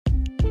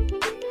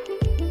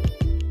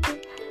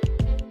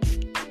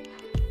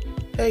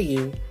Hey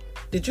you,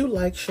 did you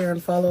like, share,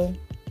 and follow?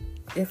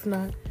 If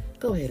not,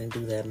 go ahead and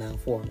do that now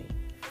for me.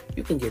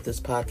 You can get this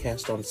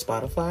podcast on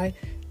Spotify,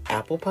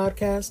 Apple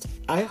Podcast,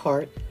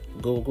 iHeart,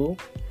 Google,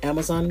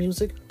 Amazon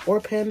Music,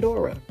 or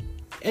Pandora.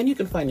 And you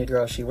can find your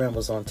girl She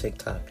Rambles on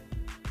TikTok.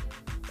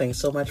 Thanks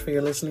so much for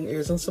your listening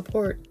ears and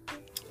support.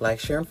 Like,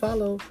 share, and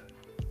follow.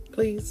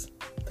 Please.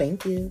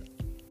 Thank you.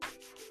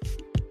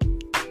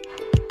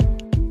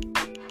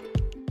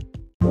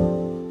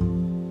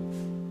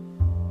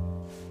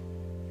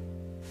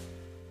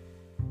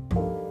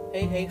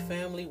 Hey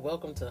family,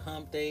 welcome to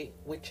Hump Day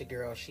with your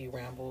girl She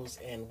Rambles,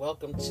 and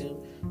welcome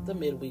to the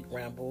Midweek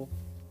Ramble,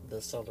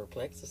 the Solar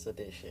Plexus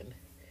edition.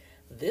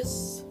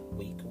 This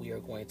week we are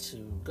going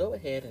to go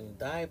ahead and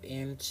dive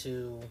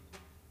into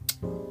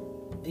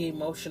the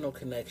emotional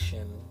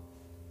connection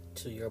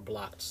to your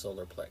blocked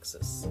solar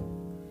plexus.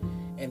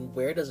 And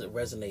where does it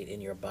resonate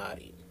in your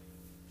body?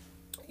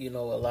 You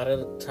know, a lot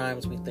of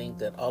times we think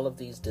that all of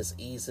these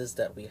diseases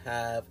that we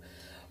have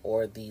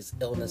or these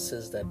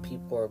illnesses that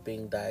people are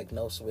being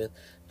diagnosed with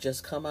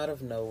just come out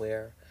of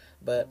nowhere.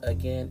 But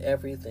again,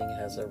 everything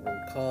has a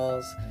root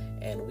cause,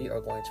 and we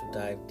are going to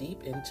dive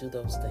deep into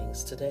those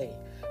things today.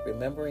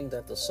 Remembering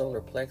that the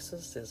solar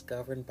plexus is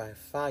governed by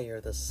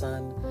fire, the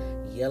sun.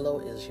 Yellow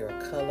is your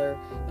color.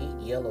 Eat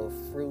yellow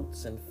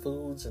fruits and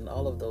foods and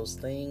all of those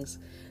things.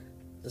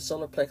 The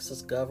solar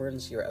plexus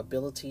governs your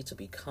ability to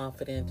be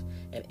confident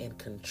and in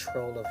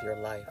control of your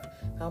life.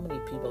 How many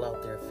people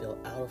out there feel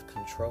out of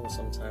control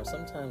sometimes?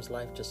 Sometimes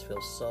life just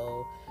feels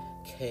so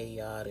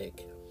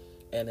chaotic.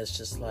 And it's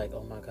just like,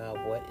 oh my God,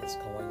 what is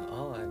going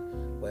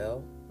on?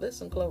 Well,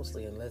 listen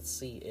closely and let's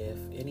see if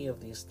any of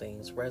these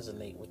things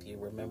resonate with you.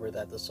 Remember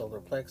that the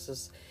solar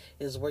plexus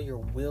is where your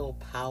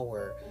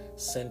willpower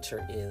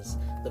center is.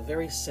 The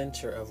very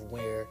center of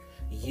where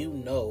you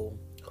know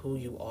who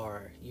you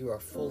are. You are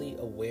fully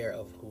aware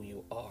of who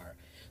you are.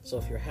 So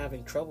if you're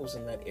having troubles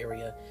in that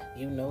area,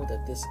 you know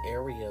that this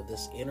area,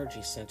 this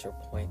energy center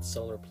point,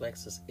 solar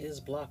plexus, is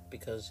blocked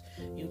because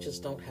you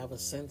just don't have a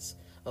sense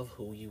of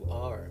who you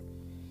are.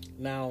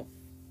 Now,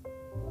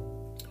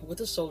 with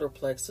the solar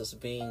plexus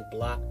being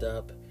blocked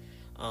up,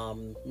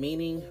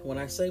 meaning when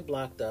I say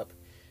blocked up,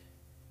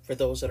 for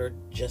those that are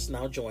just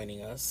now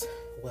joining us,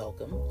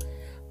 welcome.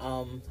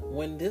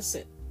 When this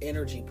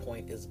energy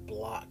point is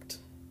blocked,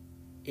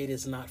 it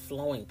is not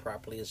flowing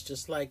properly. It's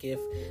just like if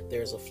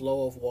there's a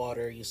flow of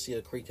water, you see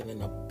a creek, and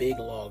then a big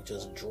log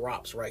just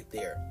drops right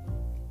there.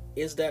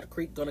 Is that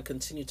creek going to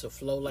continue to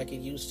flow like it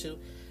used to?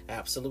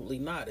 Absolutely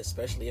not,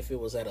 especially if it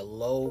was at a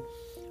low,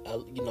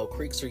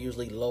 creeks are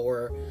usually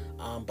lower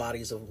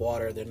bodies of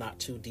water. They're not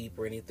too deep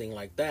or anything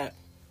like that.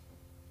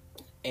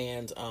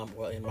 And,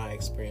 in my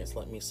experience,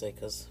 let me say,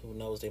 because who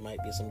knows, there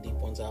might be some deep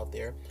ones out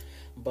there.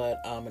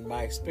 But in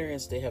my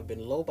experience, they have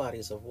been low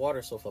bodies of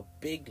water. So if a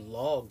big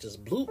log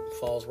just bloop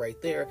falls right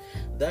there,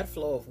 that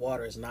flow of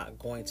water is not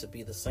going to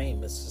be the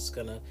same. It's just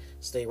going to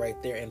stay right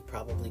there and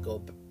probably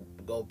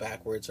go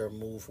backwards or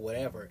move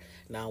whatever.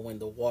 Now, when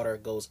the water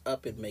goes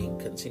up, it may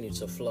continue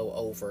to flow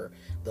over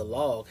the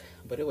log,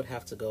 but it would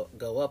have to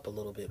go up a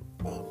little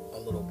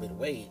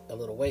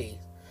way.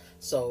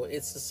 So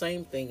it's the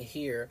same thing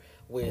here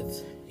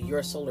with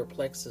your solar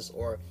plexus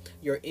or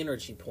your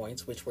energy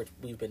points, which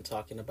we've been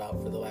talking about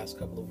for the last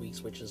couple of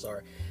weeks, which is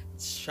our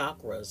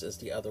chakras is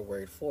the other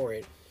word for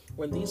it.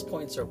 When these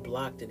points are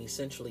blocked and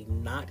essentially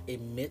not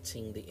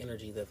emitting the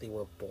energy that they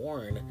were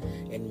born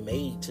and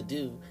made to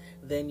do,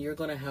 then you're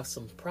going to have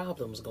some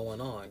problems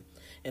going on.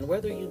 And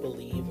whether you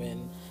believe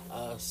in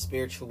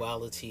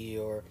spirituality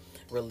or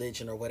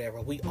religion or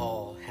whatever, we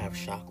all have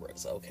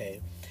chakras,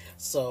 okay?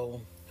 So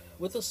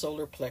with the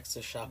solar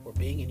plexus chakra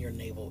being in your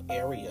navel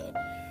area,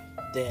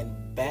 then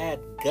bad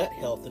gut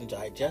health and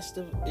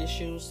digestive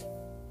issues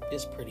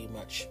is pretty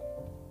much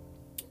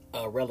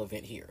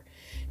relevant here.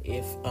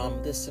 If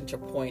this center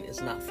point is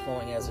not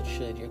flowing as it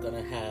should, you're going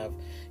to have,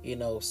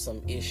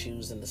 some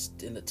issues in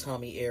the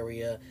tummy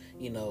area,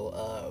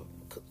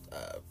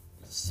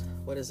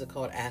 what is it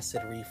called?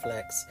 Acid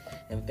reflux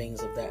and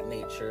things of that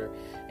nature,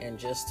 and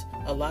just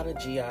a lot of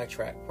GI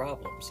tract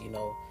problems.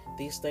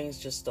 These things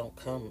just don't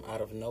come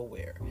out of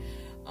nowhere.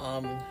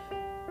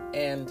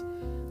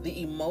 And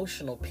the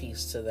emotional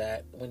piece to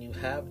that, when you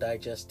have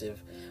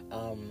digestive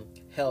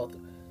health,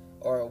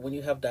 or when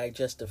you have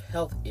digestive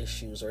health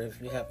issues, or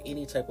if you have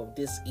any type of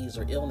disease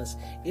or illness,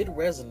 it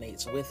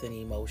resonates with an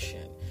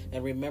emotion.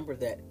 And remember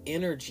that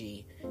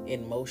energy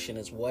in motion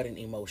is what an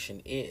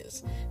emotion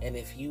is. And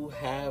if you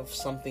have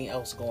something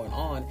else going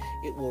on,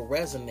 it will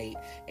resonate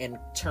and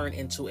turn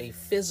into a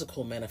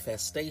physical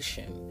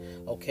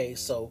manifestation. Okay,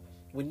 so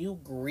when you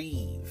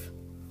grieve,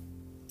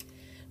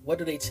 what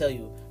do they tell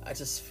you? I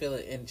just feel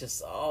it in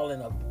just all in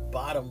the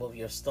bottom of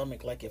your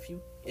stomach. Like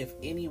if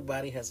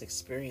anybody has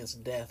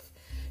experienced death,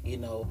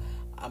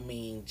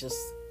 just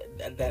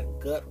that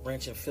gut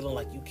wrench and feeling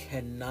like you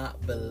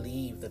cannot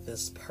believe that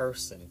this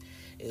person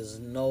is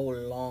no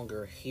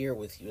longer here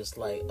with you. It's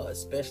like,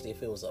 especially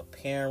if it was a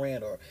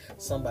parent or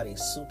somebody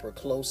super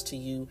close to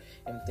you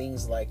and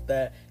things like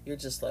that, you're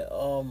just like,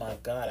 oh my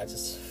God, I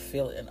just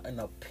feel it in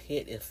a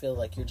pit. It feels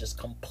like you're just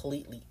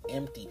completely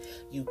empty.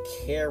 You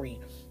carry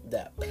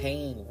that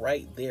pain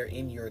right there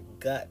in your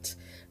gut,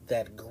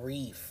 that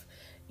grief.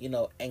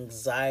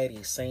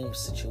 Anxiety, same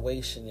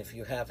situation. If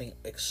you're having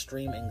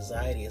extreme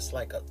anxiety, it's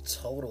like a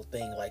total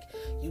thing. Like,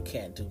 you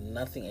can't do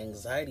nothing.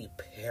 Anxiety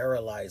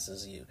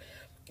paralyzes you.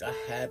 I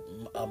had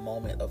a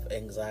moment of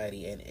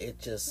anxiety, and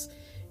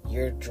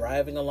you're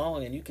driving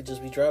along, and you could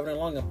just be driving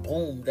along, and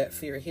boom, that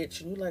fear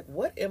hits you. And you're like,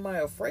 what am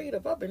I afraid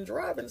of? I've been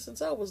driving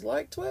since I was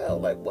like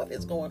 12. Like, what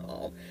is going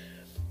on?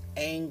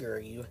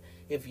 Anger.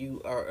 If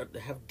you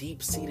have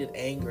deep-seated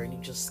anger, and you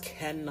just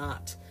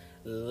cannot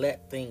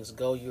let things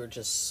go, you're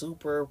just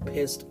super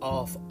pissed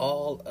off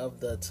all of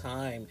the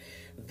time,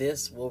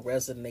 this will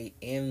resonate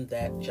in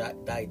that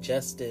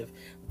digestive,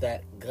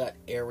 that gut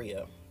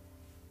area.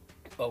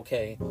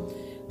 Okay,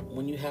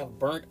 when you have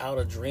burnt out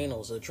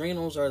adrenals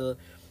are the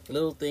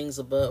little things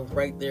above,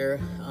 right there,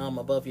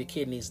 above your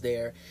kidneys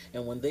there,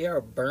 and when they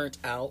are burnt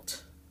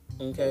out,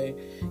 okay,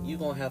 you're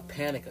gonna have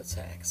panic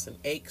attacks and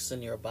aches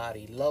in your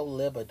body, low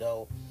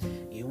libido,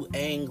 you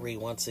angry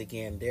once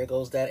again. There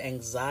goes that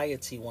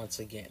anxiety once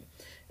again.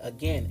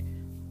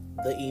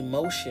 The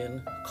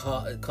emotion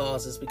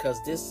causes, because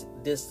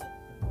this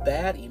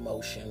bad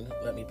emotion,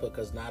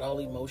 because not all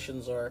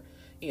emotions are,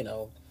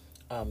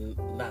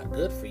 not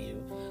good for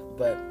you,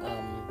 but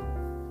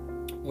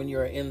when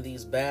you're in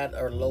these bad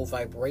or low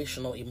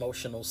vibrational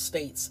emotional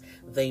states,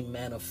 they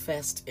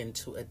manifest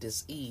into a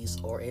disease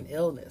or an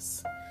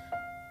illness.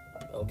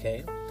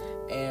 Okay,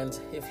 and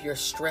if you're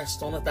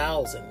stressed on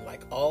 1,000,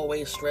 like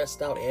always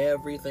stressed out,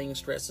 everything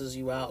stresses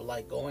you out,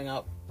 like going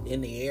out in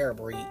the air,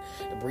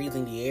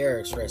 breathing the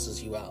air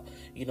stresses you out.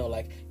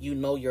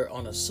 You're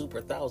on a super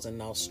 1,000.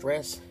 Now,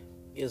 stress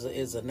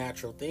is a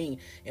natural thing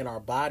in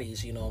our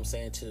bodies,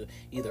 to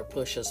either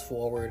push us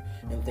forward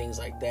and things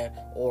like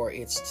that, or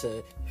it's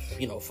to,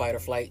 fight or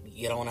flight,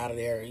 get on out of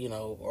there,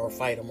 or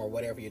fight them or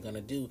whatever you're going to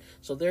do.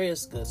 So there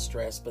is good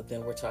stress, but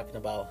then we're talking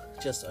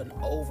about just an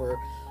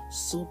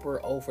super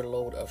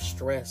overload of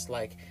stress.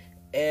 Like,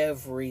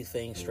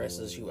 everything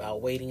stresses you out.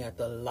 Waiting at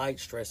the light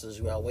stresses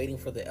you out. Waiting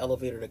for the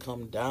elevator to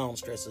come down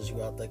stresses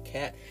you out. The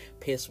cat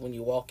piss when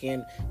you walk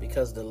in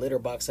because the litter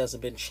box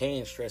hasn't been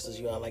changed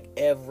stresses you out. Like,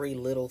 every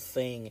little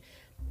thing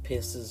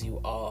pisses you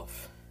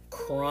off.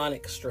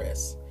 Chronic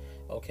stress.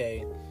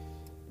 Okay,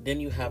 then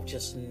you have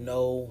just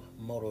no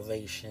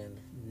motivation.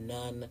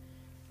 None.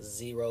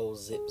 Zero.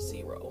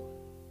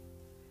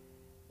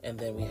 And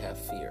then we have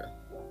fear.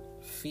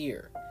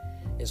 Fear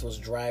is what's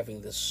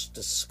driving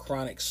this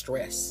chronic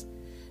stress.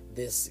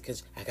 This,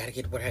 because I gotta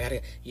get what I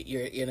gotta.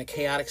 You're in a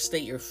chaotic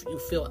state. You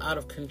feel out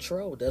of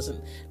control.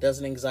 Doesn't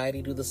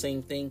anxiety do the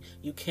same thing?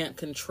 You can't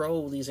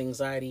control these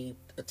anxiety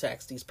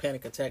attacks, these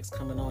panic attacks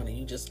coming on, and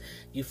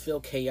you feel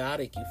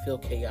chaotic.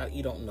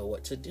 You don't know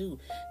what to do.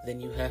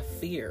 Then you have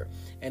fear,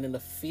 and then the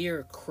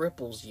fear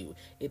cripples you.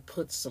 It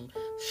puts some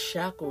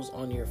shackles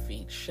on your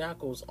feet,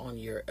 shackles on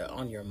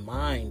your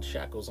mind,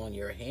 shackles on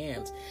your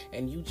hands,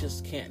 and you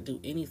just can't do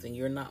anything.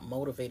 You're not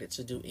motivated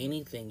to do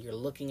anything. You're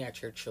looking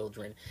at your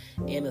children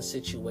in a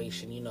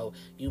situation.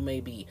 You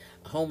may be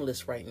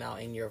homeless right now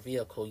in your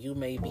vehicle. You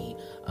may be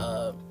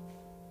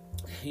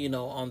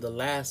on the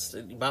last,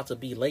 about to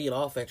be laid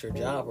off at your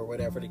job or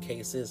whatever the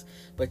case is,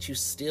 but you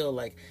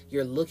still,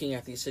 you're looking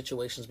at these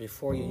situations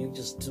before you. You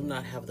just do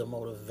not have the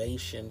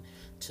motivation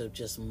to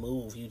just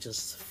move.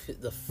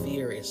 The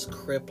fear is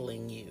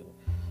crippling you.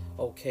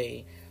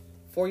 Okay,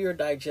 for your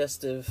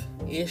digestive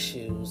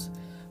issues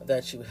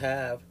that you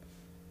have,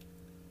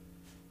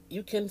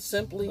 you can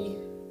simply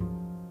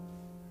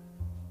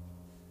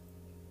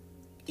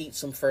eat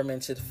some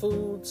fermented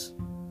foods.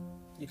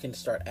 You can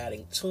start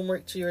adding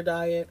turmeric to your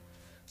diet,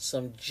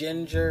 some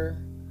ginger,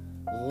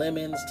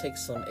 lemons, take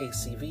some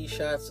ACV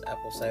shots,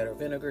 apple cider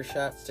vinegar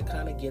shots, to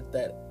kind of get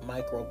that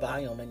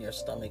microbiome in your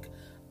stomach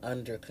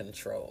under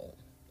control.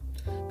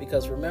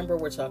 Because remember,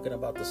 we're talking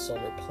about the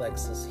solar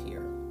plexus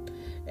here,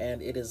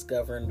 and it is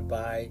governed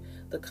by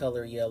the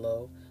color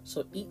yellow.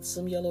 So eat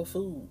some yellow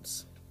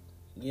foods,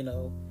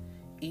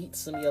 eat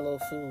some yellow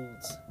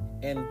foods.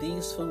 And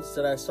these foods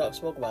that I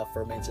spoke about,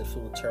 fermented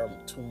food,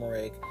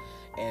 turmeric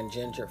and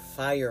ginger,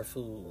 fire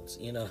foods,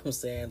 what I'm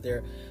saying?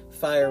 They're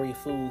fiery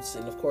foods.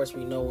 And of course,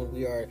 we know when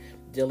we are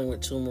dealing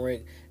with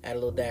turmeric, add a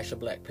little dash of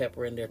black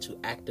pepper in there to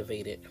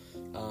activate it.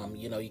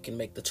 You can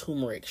make the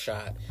turmeric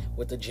shot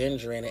with the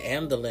ginger in it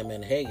and the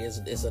lemon. Hey,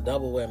 it's a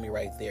double whammy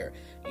right there.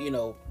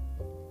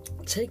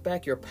 Take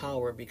back your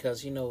power,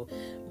 because,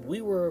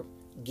 we were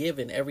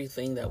given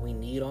everything that we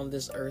need on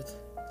this earth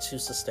to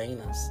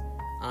sustain us,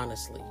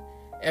 honestly.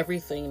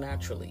 Everything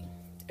naturally,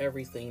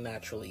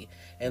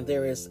 and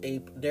there is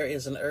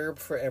an herb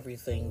for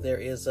everything. There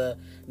is a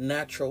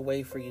natural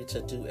way for you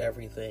to do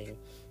everything.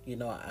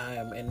 I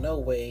am in no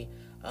way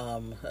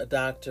a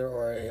doctor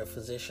or a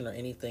physician or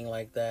anything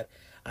like that.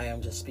 I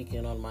am just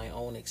speaking on my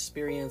own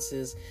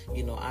experiences.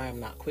 I am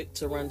not quick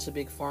to run to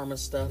big pharma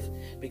stuff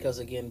because,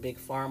 again, big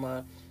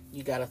pharma,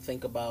 you got to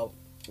think about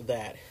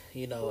that.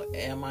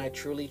 Am I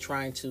truly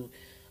trying to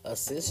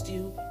assist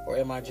you, or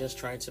am I just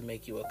trying to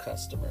make you a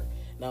customer?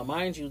 Now,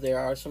 mind you, there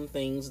are some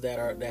things that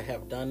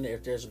have done.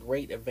 There's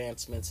great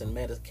advancements in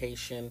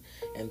medication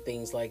and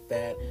things like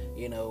that.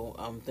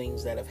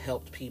 Things that have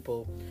helped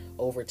people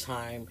over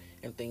time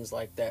and things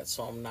like that.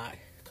 So I'm not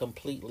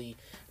completely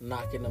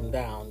knocking them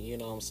down. You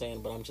know what I'm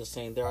saying? But I'm just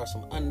saying there are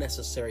some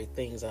unnecessary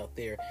things out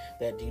there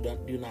that you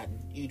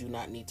do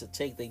not need to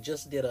take. They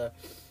just did an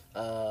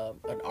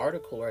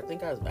article, or I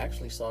think I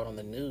actually saw it on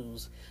the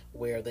news,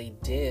 where they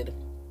did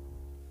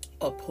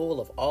a poll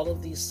of all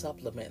of these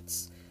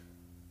supplements,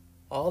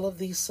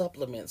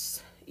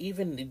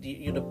 even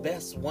the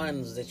best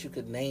ones that you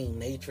could name,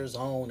 Nature's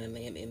Own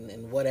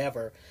and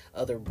whatever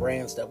other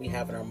brands that we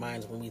have in our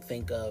minds when we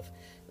think of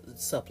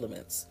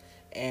supplements.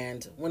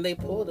 And when they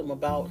pulled them,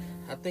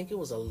 I think it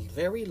was a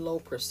very low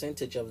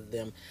percentage of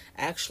them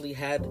actually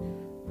had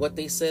what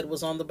they said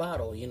was on the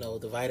bottle.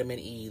 The vitamin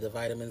E, the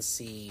vitamin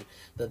C,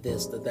 the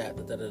this, the that,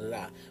 the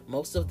da-da-da-da.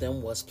 Most of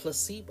them was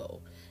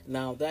placebo.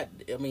 Now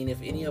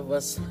if any of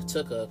us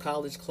took a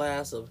college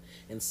class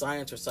in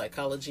science or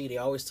psychology, they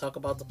always talk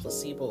about the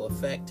placebo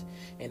effect.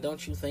 And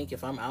don't you think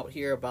if I'm out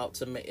here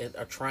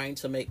trying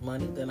to make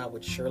money, then I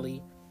would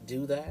surely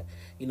do that,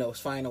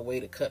 find a way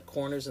to cut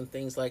corners and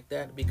things like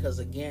that, because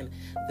again,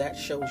 that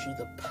shows you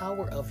the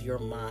power of your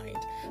mind,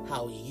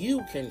 how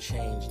you can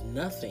change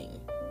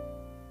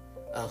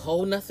a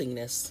whole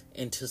nothingness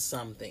into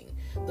something.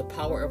 The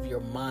power of your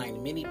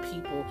mind. Many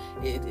people,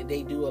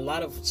 they do a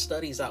lot of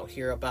studies out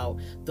here about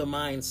the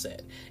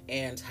mindset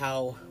and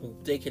how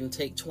they can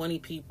take 20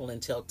 people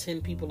and tell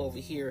 10 people over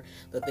here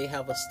that they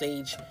have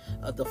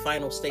the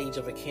final stage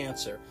of a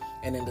cancer,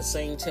 and then the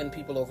same 10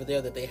 people over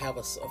there that they have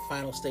a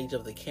final stage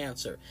of the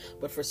cancer.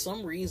 But for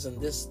some reason,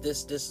 this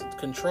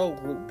control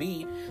group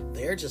B,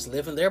 they're just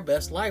living their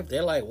best life.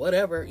 They're like,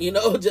 whatever,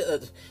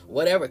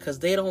 whatever, because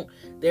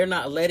they're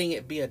not letting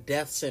it be a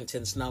death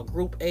sentence. Now,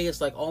 group A is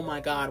like, oh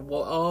my God,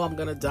 I'm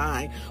gonna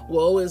die.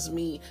 Woe is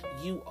me.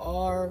 You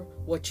are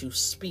what you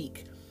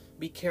speak.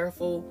 Be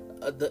careful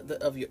of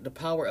the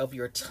power of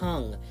your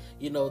tongue.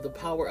 The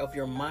power of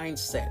your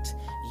mindset.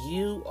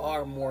 You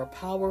are more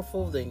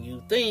powerful than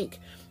you think.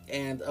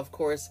 And of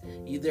course,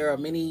 there are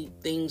many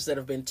things that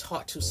have been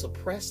taught to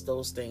suppress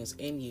those things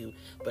in you,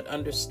 but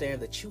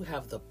understand that you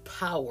have the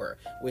power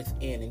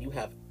within, and you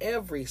have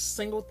every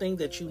single thing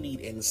that you need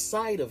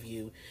inside of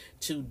you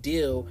to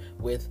deal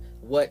with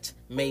what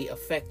may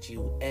affect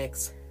you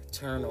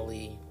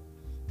externally.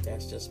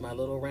 That's just my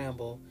little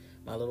ramble,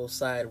 my little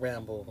side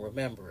ramble.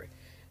 Remember it.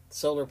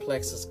 Solar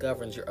plexus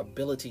governs your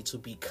ability to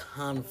be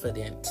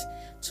confident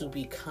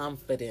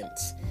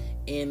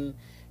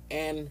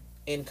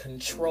in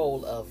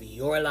control of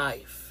your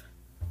life,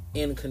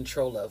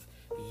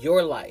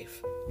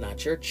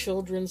 not your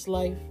children's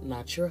life,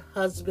 not your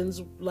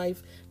husband's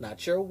life,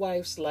 not your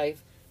wife's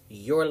life,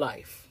 your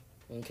life.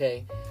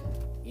 Okay?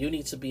 You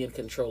need to be in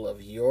control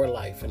of your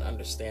life and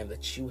understand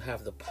that you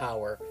have the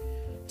power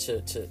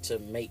to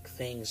make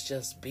things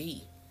just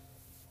be.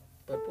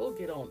 But we'll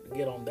get on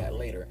that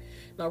later.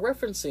 Now,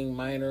 referencing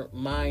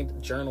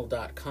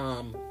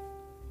mindjournal.com,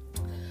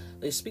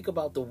 they speak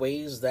about the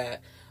ways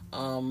that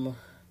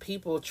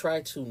people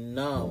try to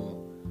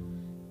numb,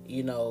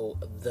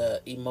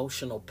 the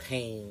emotional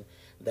pain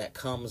that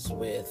comes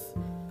with,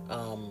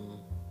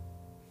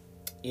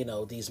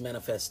 these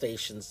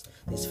manifestations,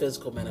 these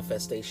physical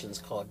manifestations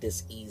called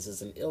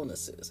diseases and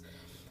illnesses.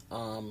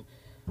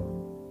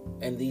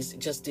 And these,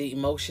 just the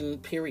emotion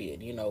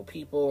period,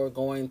 people are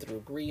going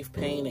through grief,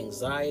 pain,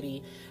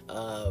 anxiety,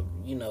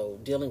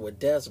 dealing with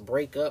deaths,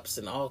 breakups,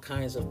 and all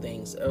kinds of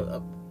things.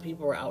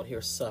 People are out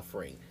here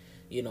suffering,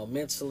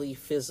 mentally,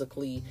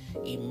 physically,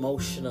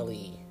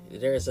 emotionally.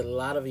 There's a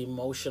lot of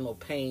emotional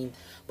pain,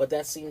 but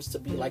that seems to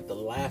be like the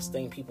last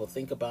thing people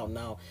think about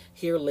now.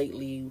 Here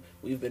lately,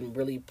 we've been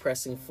really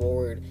pressing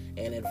forward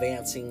and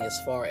advancing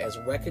as far as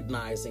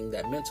recognizing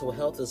that mental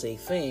health is a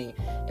thing,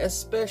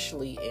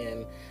 especially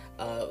in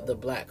the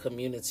Black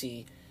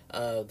community,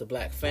 the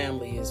Black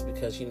families,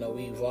 because,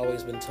 we've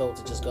always been told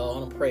to just go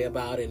on and pray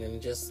about it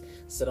and just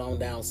sit on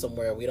down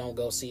somewhere. We don't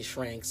go see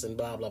shrinks and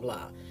blah, blah,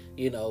 blah,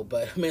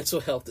 but mental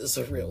health is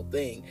a real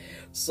thing.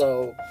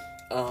 So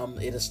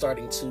it is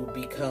starting to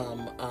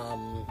become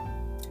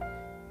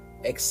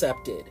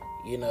accepted,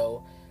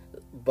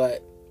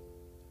 but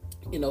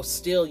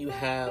still you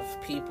have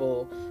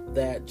people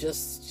that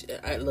just,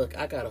 I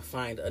gotta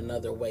find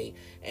another way.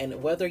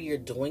 And whether you're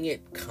doing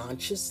it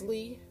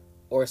consciously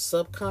or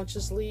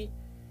subconsciously,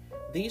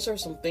 these are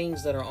some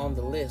things that are on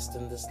the list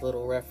in this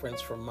little reference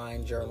from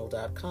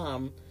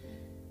mindjournal.com.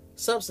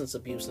 Substance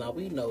abuse. Now,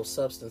 we know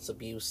substance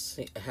abuse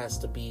has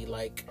to be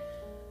like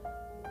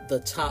the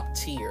top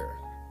tier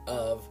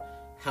of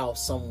how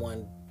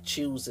someone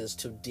chooses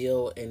to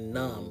deal and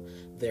numb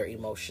their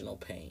emotional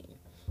pain.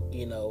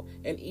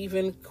 and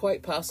even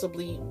quite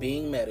possibly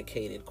being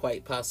medicated,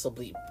 quite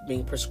possibly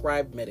being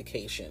prescribed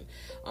medication,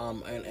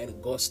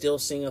 still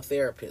seeing a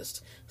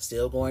therapist,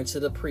 still going to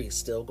the priest,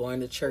 still going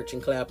to church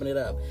and clapping it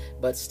up,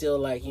 but still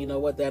like, you know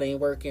what, that ain't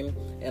working,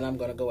 and I'm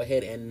going to go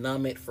ahead and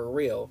numb it for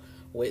real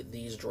with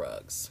these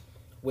drugs,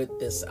 with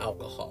this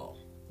alcohol,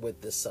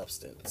 with this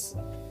substance.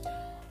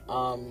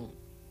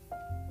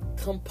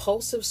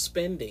 Compulsive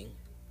spending.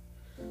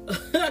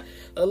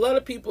 A lot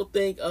of people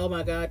think, oh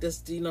my God,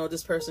 this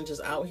person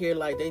just out here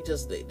like they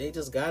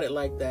just got it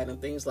like that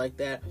and things like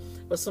that.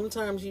 But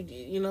sometimes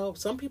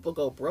some people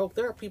go broke.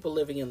 There are people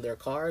living in their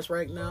cars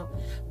right now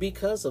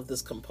because of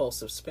this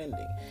compulsive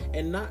spending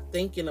and not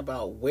thinking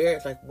about where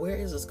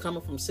is this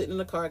coming from. Sitting in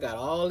the car, got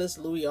all this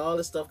Louis, all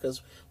this stuff,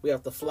 because we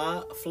have to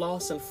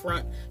floss in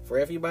front for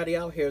everybody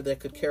out here that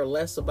could care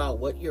less about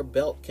what your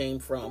belt came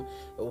from,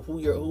 or who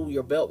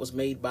your belt was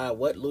made by,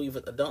 what Louis.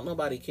 Don't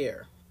nobody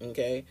care.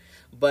 Okay,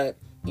 but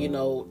you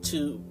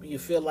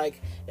feel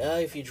like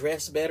if you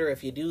dress better,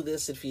 if you do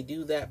this, if you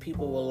do that,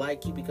 people will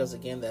like you, because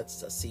again,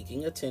 that's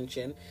seeking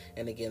attention,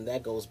 and again,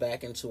 that goes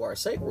back into our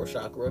sacral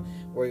chakra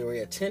where you're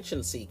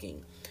attention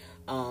seeking.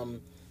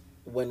 You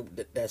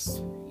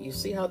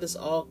see how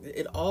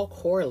it all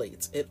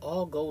correlates, it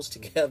all goes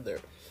together.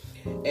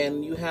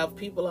 And you have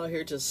people out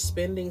here just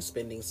spending.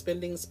 Because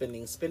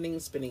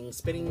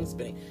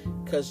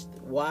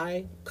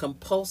why?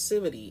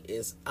 Compulsivity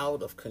is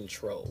out of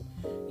control.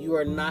 You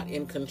are not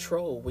in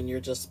control when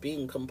you're just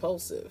being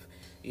compulsive.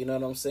 You know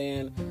what I'm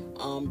saying?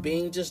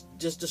 Being just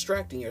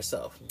distracting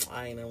yourself.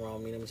 I ain't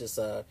wrong. I'm just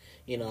I'm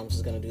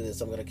just gonna do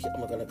this. I'm gonna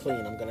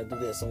clean. I'm gonna do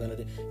this.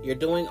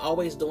 You're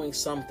always doing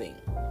something.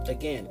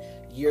 Again,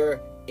 your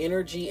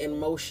energy in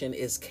motion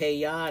is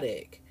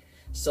chaotic.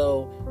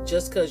 So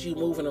just because you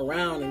moving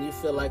around and you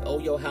feel like, oh,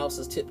 your house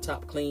is tip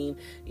top clean,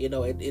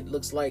 it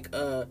looks like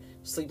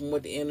sleeping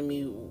with the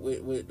enemy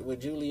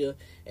with Julia,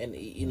 and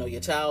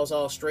your towels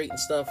all straight and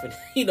stuff, and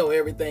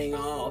everything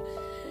all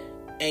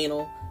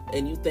anal,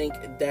 and you think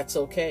that's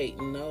okay.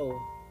 No,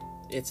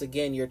 it's,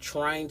 again, you're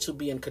trying to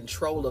be in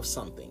control of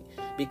something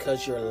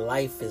because your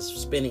life is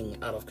spinning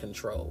out of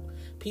control.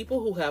 People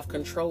who have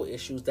control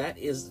issues, that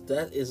is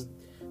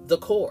the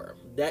core,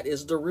 that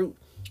is the root.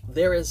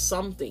 There is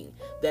something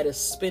that is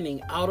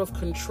spinning out of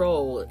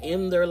control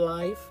in their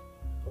life,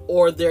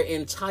 or their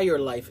entire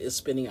life is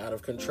spinning out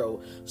of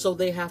control. So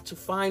they have to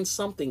find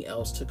something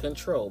else to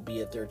control, be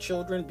it their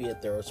children, be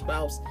it their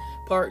spouse,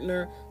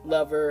 partner,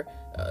 lover,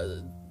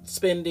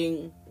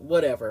 spending,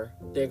 whatever.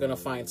 They're going to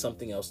find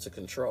something else to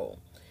control.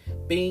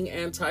 Being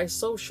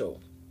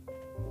antisocial,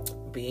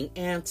 being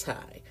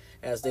anti,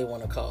 as they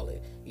want to call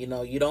it. You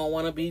don't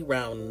want to be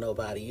around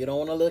nobody. You don't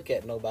want to look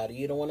at nobody.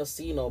 You don't want to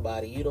see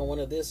nobody. You don't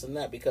want to this and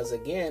that, because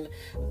again,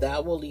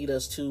 that will lead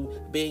us to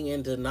being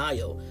in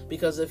denial.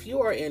 Because if you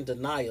are in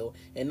denial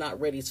and not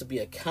ready to be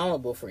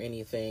accountable for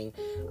anything,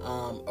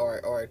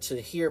 or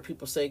to hear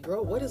people say,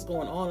 girl, what is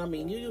going on? I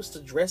mean, you used to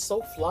dress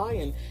so fly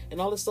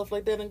and all this stuff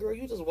like that, and girl,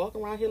 you just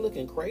walking around here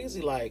looking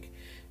crazy, like,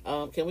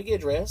 can we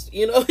get dressed?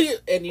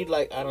 And you'd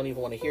like, I don't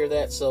even want to hear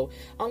that. So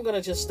I'm going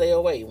to just stay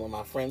away. When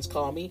my friends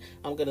call me,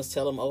 I'm going to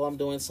tell them, oh, I'm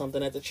doing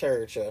something at the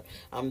church, or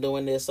I'm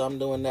doing this, I'm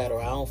doing that,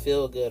 or I don't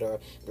feel good, or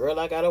girl,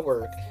 I got to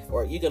work,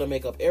 or you're going to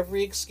make up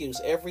every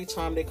excuse every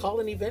time they call,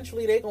 and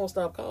eventually they're going to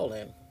stop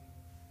calling.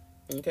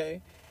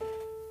 Okay.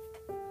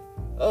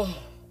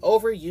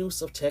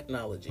 Overuse of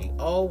technology,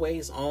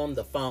 always on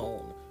the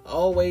phone,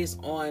 always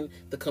on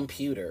the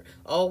computer,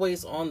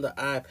 always on the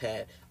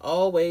iPad,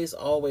 always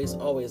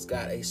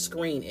got a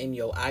screen in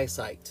your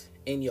eyesight,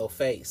 in your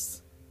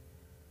face.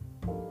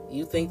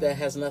 You think that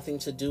has nothing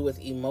to do with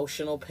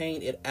emotional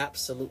pain? It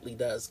absolutely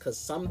does, because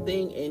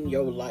something in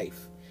your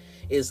life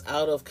is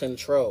out of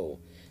control.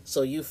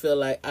 So you feel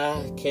like,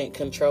 I can't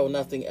control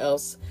nothing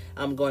else.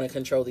 I'm going to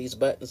control these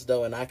buttons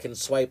though, and I can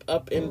swipe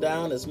up and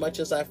down as much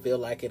as I feel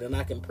like it, and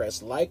I can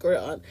press like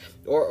or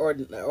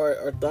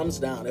thumbs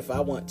down if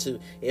I want to.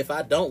 If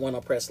I don't want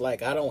to press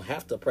like, I don't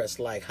have to press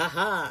like.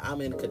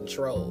 I'm in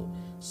control.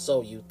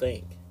 So you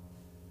think.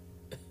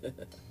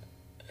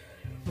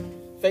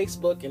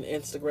 Facebook and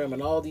Instagram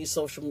and all these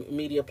social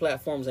media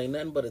platforms ain't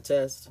nothing but a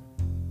test.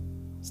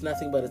 It's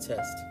nothing but a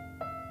test.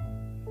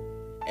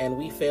 And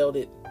we failed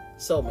it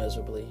so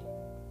miserably.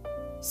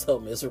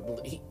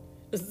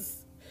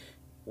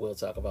 We'll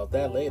talk about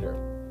that later.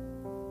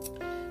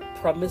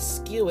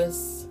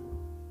 Promiscuous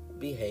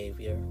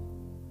behavior.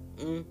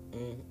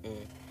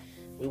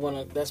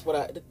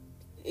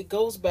 It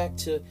goes back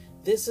to,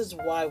 this is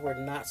why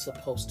we're not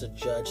supposed to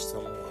judge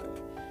someone.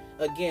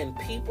 Again,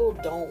 people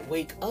don't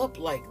wake up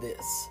like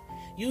this.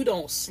 You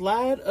don't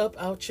slide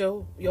up out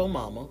your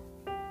mama.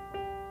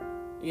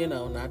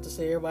 Not to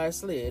say everybody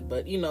slid,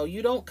 but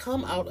you don't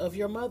come out of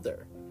your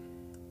mother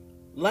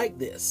like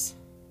this.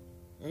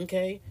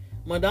 Okay?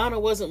 Madonna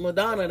wasn't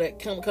Madonna that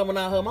coming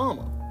out her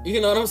mama.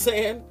 You know what I'm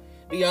saying?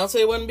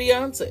 Beyonce wasn't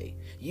Beyonce.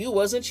 You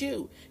wasn't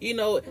you. You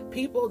know,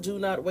 people do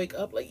not wake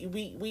up like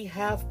we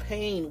have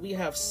pain, we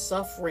have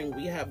suffering,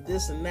 we have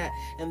this and that.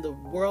 And the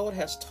world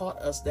has taught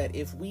us that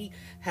if we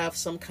have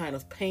some kind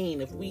of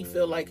pain, if we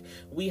feel like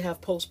we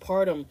have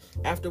postpartum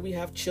after we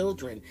have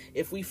children,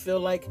 if we feel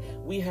like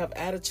we have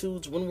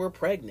attitudes when we're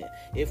pregnant,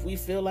 if we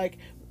feel like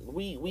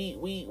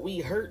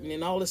we hurting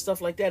and all this stuff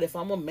like that. If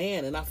I'm a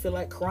man and I feel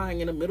like crying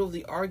in the middle of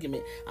the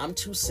argument, I'm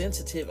too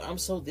sensitive, I'm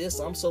so this,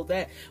 I'm so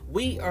that.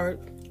 We are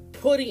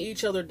putting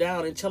each other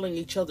down and telling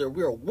each other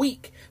we're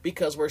weak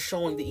because we're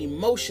showing the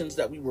emotions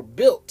that we were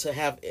built to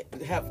have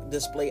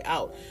display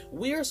out.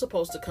 We are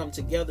supposed to come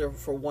together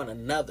for one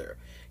another.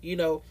 You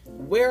know,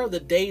 where are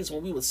the days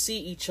when we would see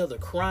each other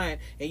crying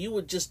and you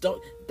would just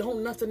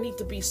don't nothing need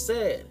to be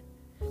said,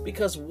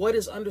 because what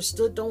is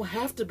understood don't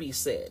have to be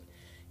said.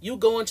 You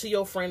go into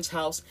your friend's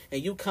house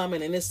and you come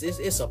in and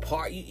it's a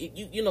party.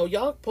 You know,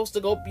 y'all supposed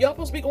to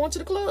be going to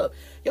the club.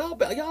 Y'all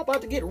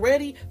about to get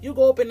ready. You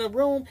go up in the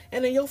room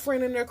and then your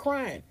friend in there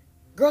crying.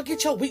 Girl,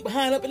 get your weak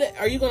behind up in there.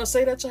 Are you going to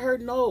say that to her?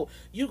 No.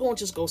 You going to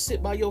just go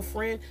sit by your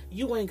friend.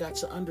 You ain't got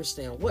to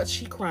understand what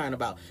she crying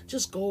about.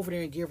 Just go over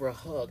there and give her a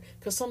hug.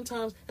 Because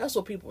sometimes that's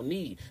what people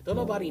need. Don't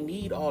nobody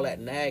need all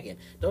that nagging.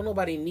 Don't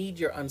nobody need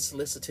your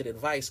unsolicited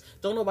advice.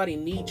 Don't nobody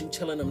need you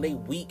telling them they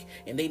weak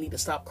and they need to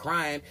stop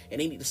crying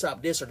and they need to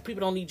stop this. Or the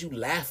people don't need you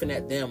laughing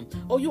at them.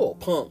 Oh, you old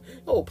punk.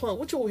 Oh, punk,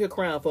 what you over here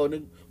crying for?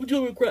 What you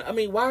over here crying? I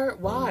mean, why?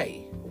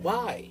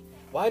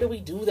 Why do we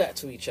do that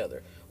to each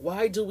other?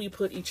 Why do we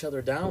put each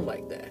other down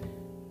like that?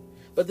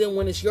 But then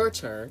when it's your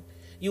turn,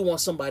 you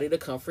want somebody to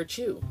comfort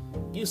you.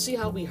 You see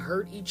how we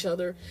hurt each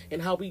other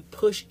and how we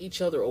push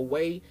each other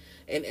away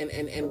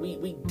and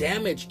we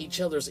damage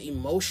each other's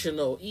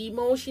emotional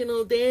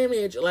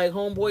damage. Like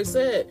homeboy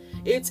said,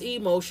 it's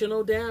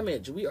emotional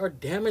damage. We are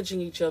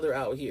damaging each other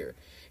out here.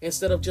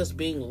 Instead of just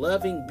being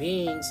loving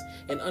beings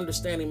and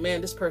understanding, man,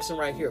 this person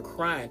right here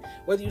crying.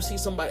 Whether you see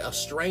a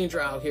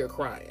stranger out here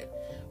crying,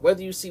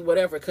 whether you see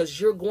whatever,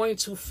 because you're going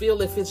to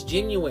feel if it's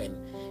genuine.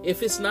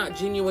 If it's not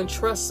genuine,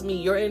 trust me,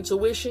 your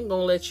intuition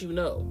gonna let you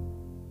know.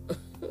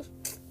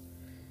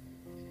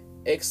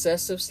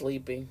 Excessive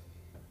sleeping.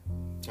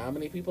 How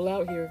many people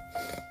out here?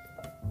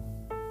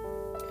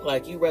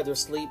 Like, you rather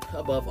sleep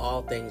above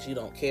all things. You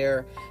don't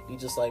care. You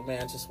just like,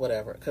 man, just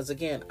whatever. Because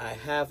again, I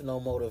have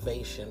no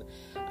motivation.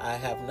 I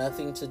have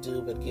nothing to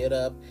do but get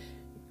up,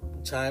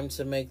 time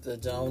to make the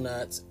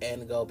donuts,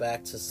 and go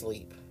back to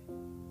sleep.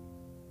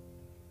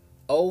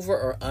 Over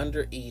or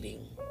under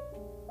eating.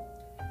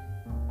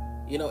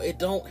 You know, it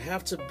don't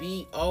have to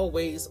be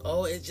always,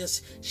 it's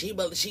just she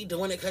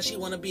doing it because she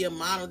want to be a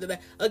model.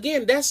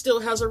 Again, that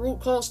still has a root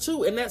cause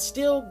too, and that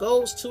still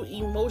goes to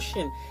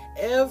emotion.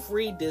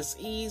 Every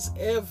disease,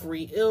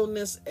 every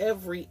illness,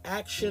 every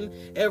action,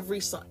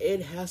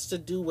 it has to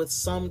do with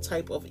some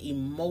type of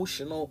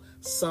emotional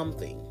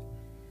something.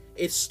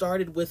 It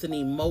started with an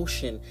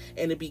emotion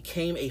and it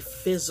became a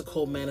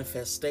physical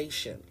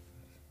manifestation.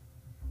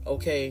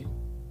 Okay?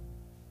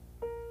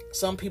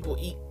 Some people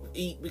eat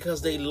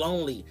because they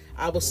lonely.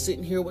 I was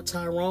sitting here with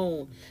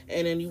Tyrone,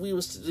 and then we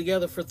was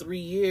together for 3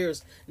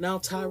 years. Now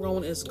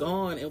Tyrone is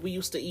gone, and we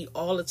used to eat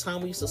all the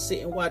time. We used to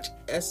sit and watch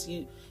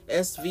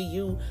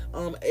SVU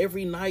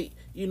every night,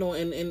 you know,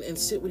 and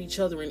sit with each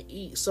other and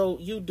eat. So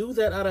you do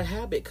that out of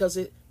habit because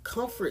it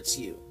comforts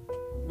you.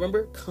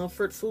 Remember,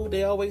 comfort food,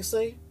 they always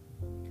say?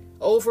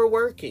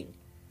 Overworking.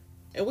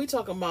 And we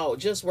talking about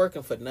just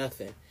working for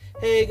nothing.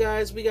 Hey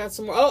guys, we got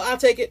some more. Oh, I'll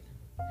take it.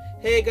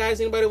 Hey guys,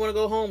 anybody want to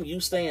go home?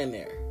 You staying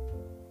there.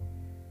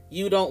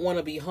 You don't want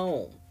to be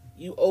home.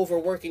 You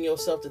overworking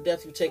yourself to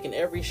death. You taking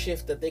every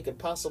shift that they could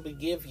possibly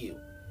give you.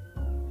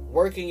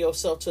 Working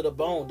yourself to the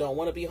bone. Don't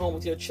want to be home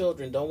with your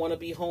children. Don't want to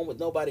be home with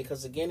nobody.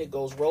 Because again, it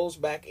rolls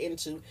back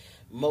into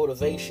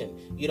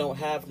motivation. You don't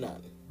have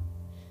none.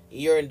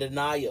 You're in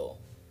denial.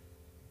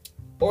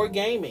 Or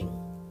gaming.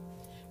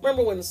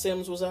 Remember when The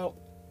Sims was out?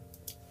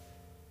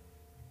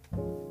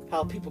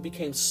 How people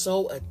became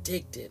so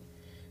addicted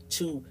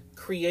to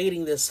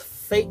creating this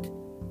fake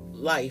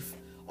life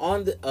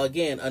on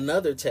again,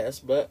 another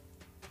test, but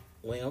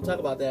we don't talk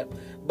about that.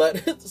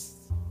 But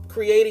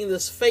creating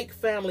this fake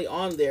family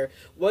on there.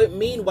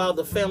 Meanwhile,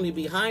 the family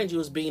behind you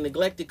is being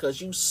neglected because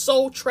you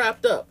so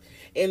trapped up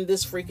in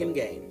this freaking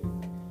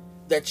game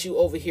that you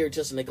over here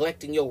just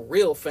neglecting your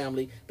real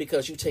family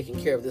because you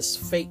taking care of this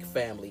fake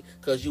family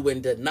because you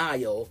in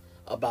denial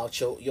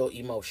about your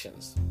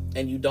emotions.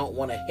 And you don't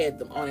want to head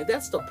them on. And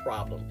that's the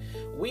problem.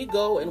 We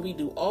go and we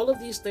do all of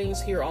these things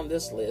here on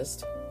this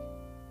list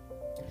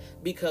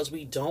because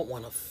we don't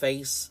want to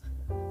face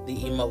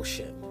the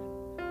emotion.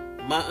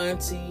 My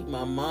auntie,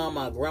 my mom,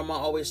 my grandma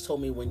always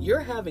told me, when you're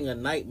having a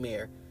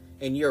nightmare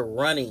and you're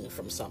running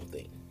from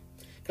something,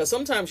 because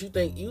sometimes you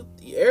think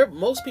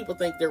most people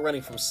think they're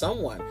running from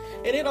someone,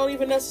 and it don't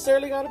even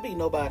necessarily got to be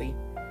nobody.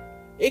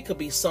 It could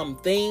be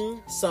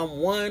something,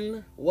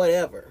 someone,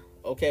 whatever.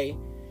 Okay.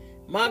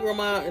 My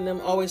grandma and them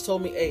always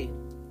told me, hey,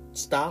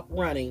 stop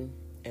running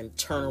and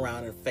turn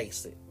around and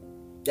face it.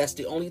 That's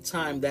the only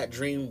time that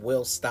dream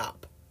will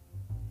stop.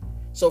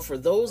 So for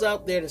those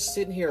out there that's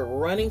sitting here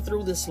running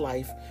through this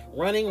life,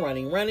 running,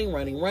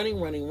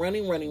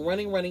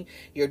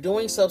 you're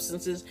doing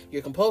substances,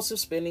 you're compulsive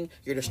spending,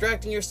 you're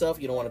distracting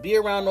yourself, you don't want to be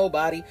around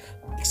nobody,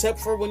 except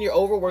for when you're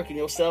overworking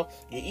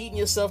yourself, you're eating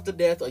yourself to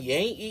death, or you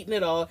ain't eating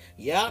at all,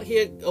 you're out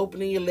here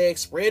opening your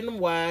legs, spreading them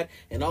wide,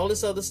 and all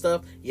this other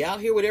stuff, you're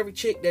out here with every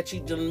chick that you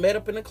done met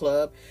up in the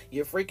club,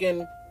 you're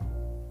freaking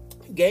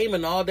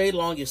gaming all day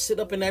long, you sit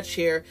up in that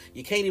chair,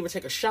 you can't even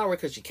take a shower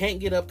because you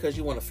can't get up because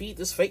you want to feed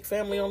this fake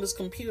family on this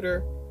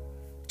computer.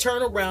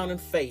 Turn around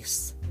and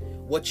face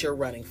what you're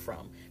running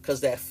from,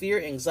 because that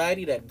fear,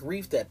 anxiety, that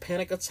grief, that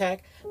panic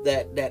attack,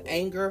 that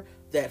anger,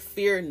 that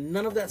fear,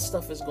 none of that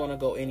stuff is going to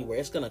go anywhere.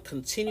 It's going to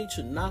continue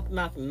to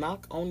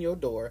knock on your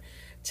door,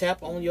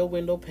 tap on your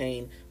window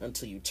pane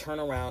until you turn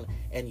around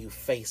and you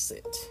face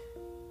it,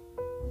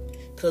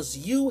 because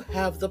you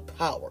have the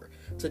power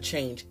to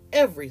change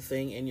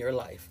everything in your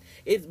life.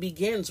 It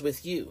begins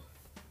with you.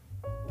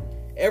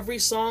 Every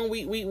song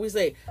we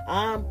say,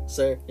 I'm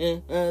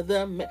certain of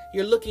the man.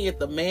 You're looking at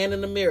the man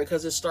in the mirror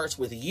because it starts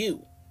with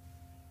you.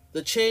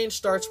 The change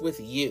starts with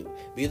you.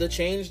 Be the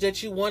change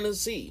that you want to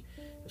see.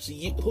 So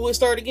who it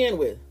start again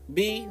with?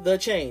 Be the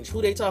change.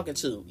 Who they talking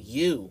to?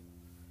 You.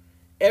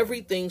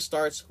 Everything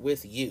starts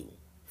with you.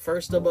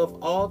 First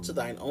above all, to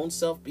thine own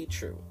self be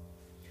true.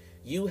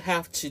 You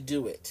have to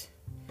do it.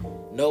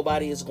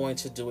 Nobody is going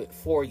to do it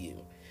for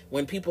you.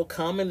 When people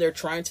come and they're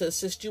trying to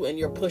assist you and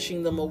you're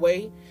pushing them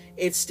away,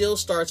 it still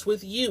starts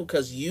with you,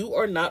 because you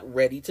are not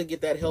ready to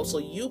get that help, so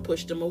you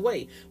push them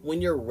away.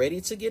 When you're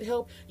ready to get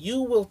help,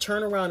 you will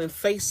turn around and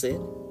face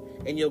it,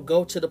 and you'll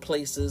go to the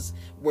places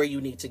where you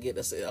need to get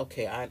this.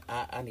 Okay,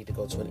 I need to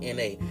go to an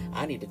NA.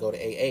 I need to go to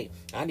AA.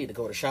 I need to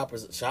go to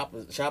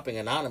Shopping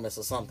Anonymous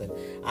or something.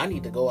 I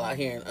need to go out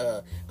here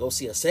and go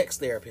see a sex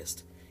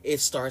therapist.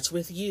 It starts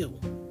with you.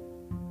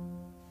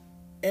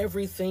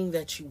 Everything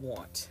that you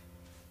want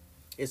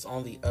is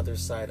on the other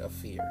side of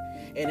fear,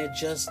 and it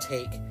just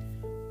take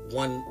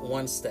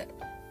one step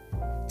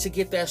to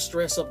get that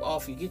stress up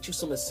off you. Get you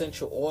some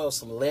essential oil,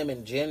 some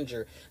lemon,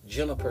 ginger,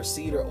 juniper,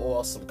 cedar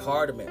oil, some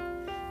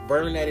cardamom.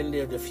 Burn that in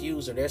the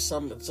diffuser. There's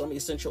some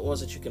essential oils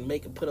that you can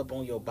make and put up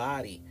on your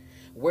body.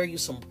 Wear you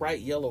some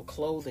bright yellow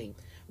clothing.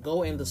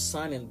 Go in the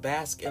sun and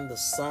bask in the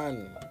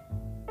sun.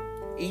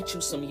 Eat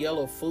you some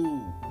yellow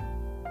food,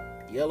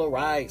 yellow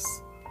rice,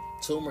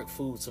 turmeric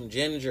food, some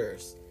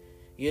gingers,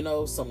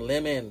 some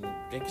lemon,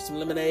 drink some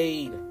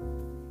lemonade.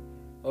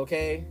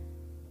 Okay?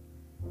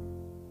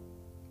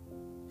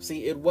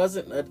 See, it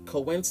wasn't a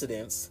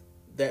coincidence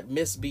that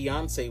Miss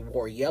Beyonce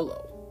wore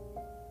yellow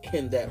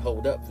in that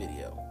Hold Up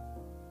video.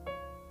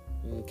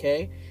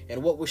 Okay?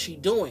 And what was she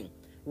doing?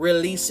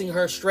 Releasing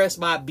her stress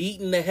by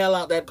beating the hell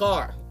out that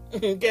car.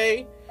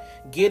 Okay?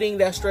 Getting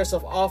that stress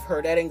off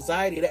her, that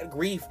anxiety, that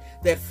grief,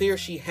 that fear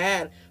she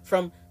had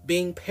from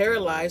being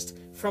paralyzed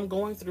from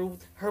going through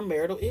her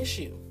marital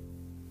issue.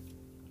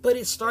 But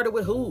it started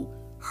with who?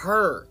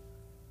 Her.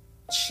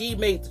 She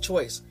made the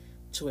choice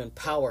to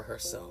empower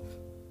herself.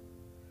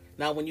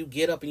 Now, when you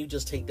get up and you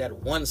just take that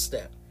one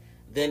step,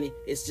 then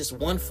it's just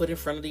one foot in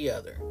front of the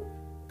other.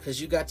 Because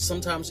you got,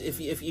 sometimes if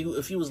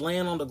you was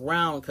laying on the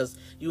ground because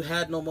you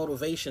had no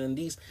motivation and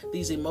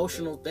these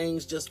emotional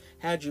things just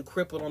had you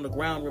crippled on the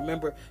ground,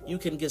 remember, you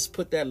can just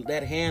put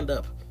that hand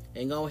up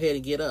and go ahead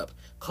and get up.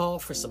 Call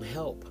for some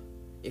help.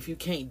 If you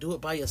can't do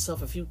it by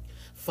yourself, if you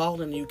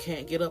fall and you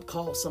can't get up,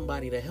 call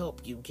somebody to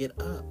help you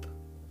get up.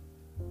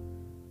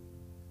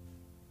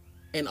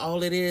 And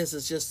all it is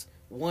just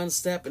one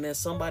step, and then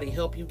somebody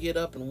help you get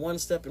up, and one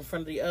step in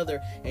front of the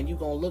other, and you're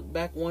going to look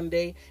back one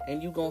day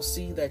and you're going to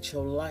see that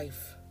your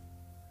life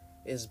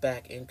is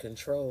back in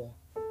control.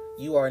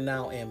 You are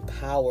now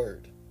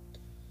empowered.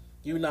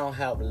 You now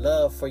have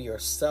love for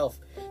yourself.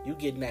 You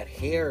getting that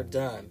hair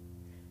done.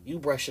 You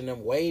brushing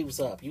them waves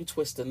up. You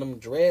twisting them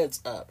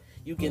dreads up.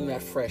 You getting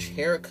that fresh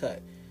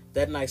haircut.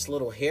 That nice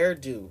little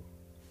hairdo.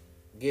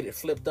 Get it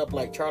flipped up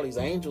like Charlie's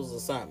Angels or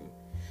something.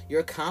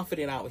 You're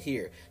confident out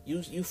here.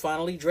 You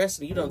finally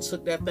dressed and you done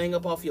took that thing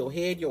up off your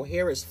head. Your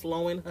hair is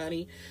flowing,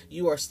 honey.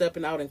 You are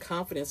stepping out in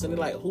confidence. And they're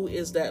like, who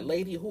is that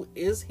lady? Who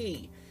is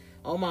he?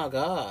 Oh my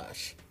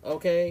gosh.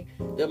 Okay?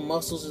 The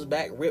muscles is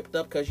back ripped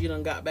up because you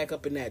done got back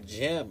up in that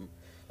gym.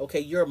 Okay?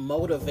 You're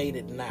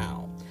motivated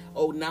now.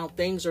 Oh, now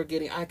things are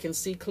getting, I can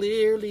see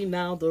clearly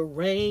now the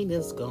rain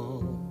is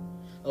gone.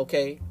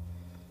 Okay?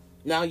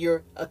 Now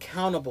you're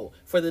accountable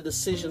for the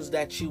decisions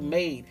that you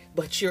made,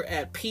 but you're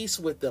at peace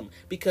with them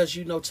because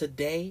you know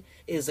today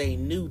is a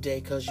new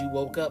day because you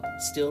woke up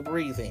still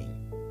breathing.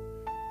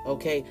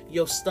 Okay,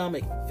 your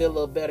stomach feel a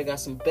little better, got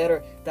some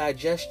better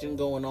digestion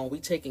going on. We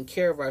taking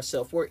care of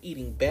ourselves. We're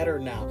eating better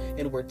now,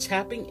 and we're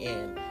tapping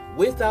in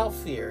without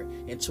fear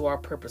into our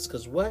purpose.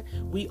 Because what?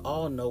 We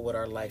all know what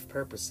our life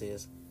purpose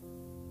is.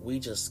 We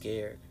just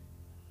scared.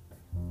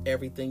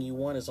 Everything you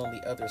want is on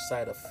the other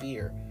side of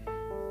fear.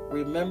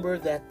 Remember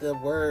that the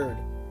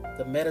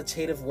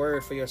meditative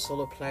word for your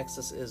solar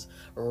plexus is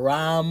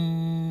Ram.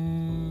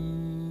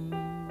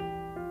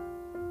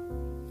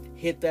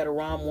 Hit that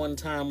ROM one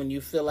time when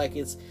you feel like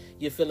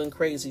you're feeling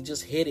crazy.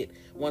 Just hit it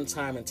one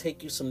time and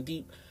take you some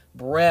deep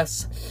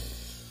breaths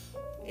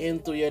in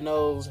through your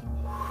nose,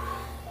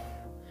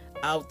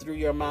 out through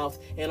your mouth,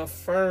 and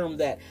affirm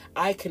that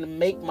I can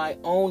make my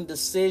own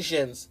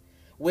decisions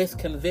with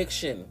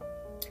conviction.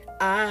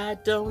 I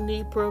don't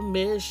need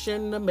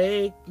permission to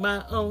make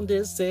my own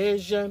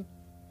decision.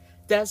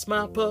 That's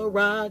my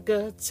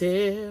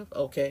prerogative.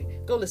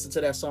 Okay, go listen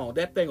to that song.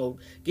 That thing will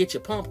get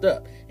you pumped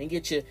up and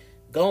get you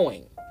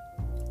going.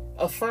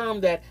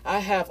 Affirm that I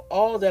have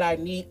all that I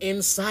need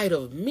inside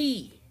of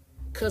me,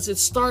 because it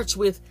starts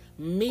with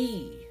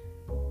me.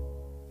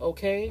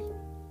 Okay?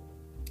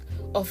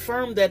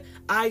 Affirm that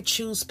I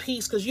choose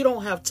peace, because you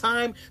don't have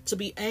time to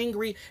be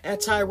angry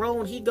at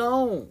Tyrone. He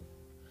gone.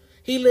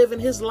 He living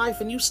his life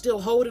and you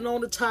still holding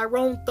on to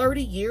Tyrone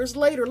 30 years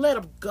later. Let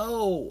him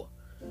go.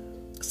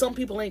 Some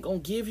people ain't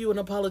going to give you an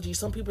apology.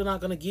 Some people are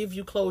not going to give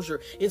you closure.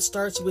 It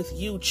starts with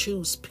you.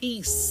 Choose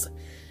peace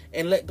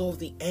and let go of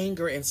the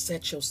anger and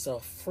set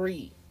yourself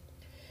free.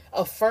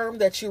 Affirm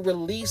that you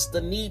release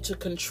the need to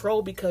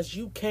control, because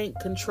you can't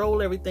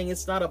control everything.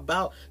 It's not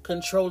about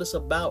control. It's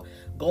about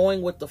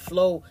going with the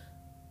flow.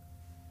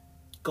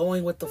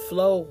 Going with the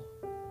flow.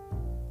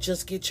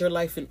 Just get your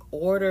life in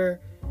order.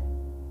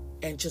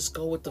 And just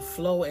go with the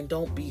flow and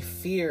don't be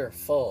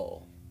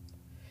fearful.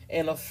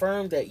 And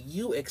affirm that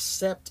you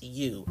accept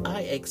you.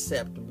 I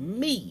accept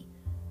me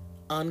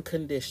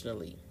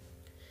unconditionally.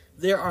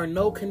 There are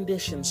no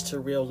conditions to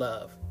real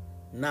love.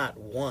 Not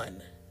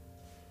one.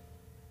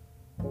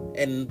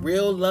 And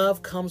real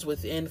love comes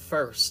within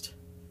first.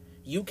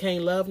 You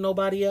can't love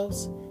nobody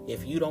else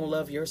if you don't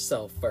love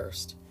yourself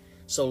first.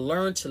 So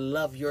learn to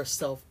love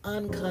yourself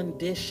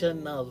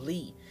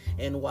unconditionally.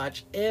 And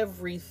watch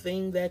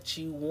everything that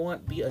you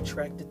want be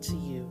attracted to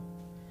you.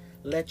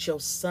 Let your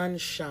sun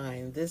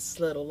shine. This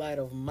little light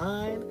of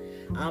mine,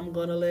 I'm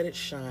going to let it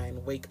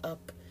shine. Wake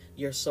up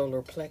your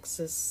solar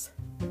plexus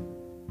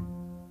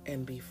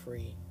and be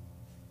free.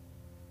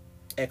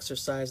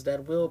 Exercise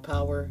that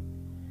willpower.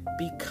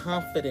 Be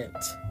confident.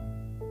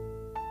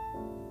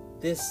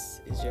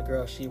 This is your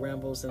girl, She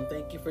Rambles, and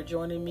thank you for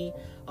joining me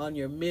on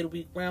your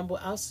midweek ramble.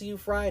 I'll see you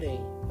Friday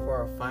for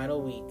our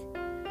final week.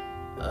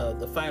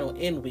 The final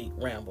in-week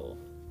ramble.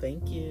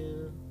 Thank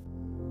you.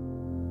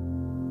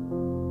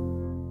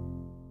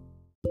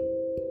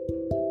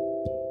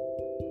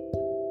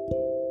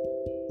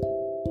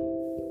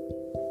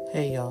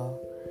 Hey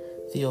y'all.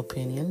 The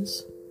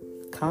opinions,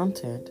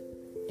 content,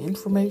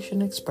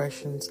 information,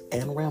 expressions,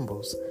 and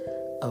rambles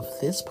of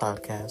this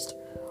podcast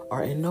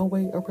are in no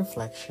way a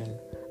reflection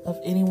of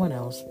anyone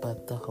else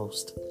but the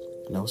host.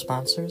 No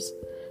sponsors,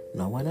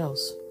 no one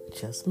else,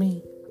 just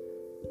me.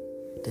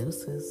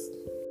 Deuces.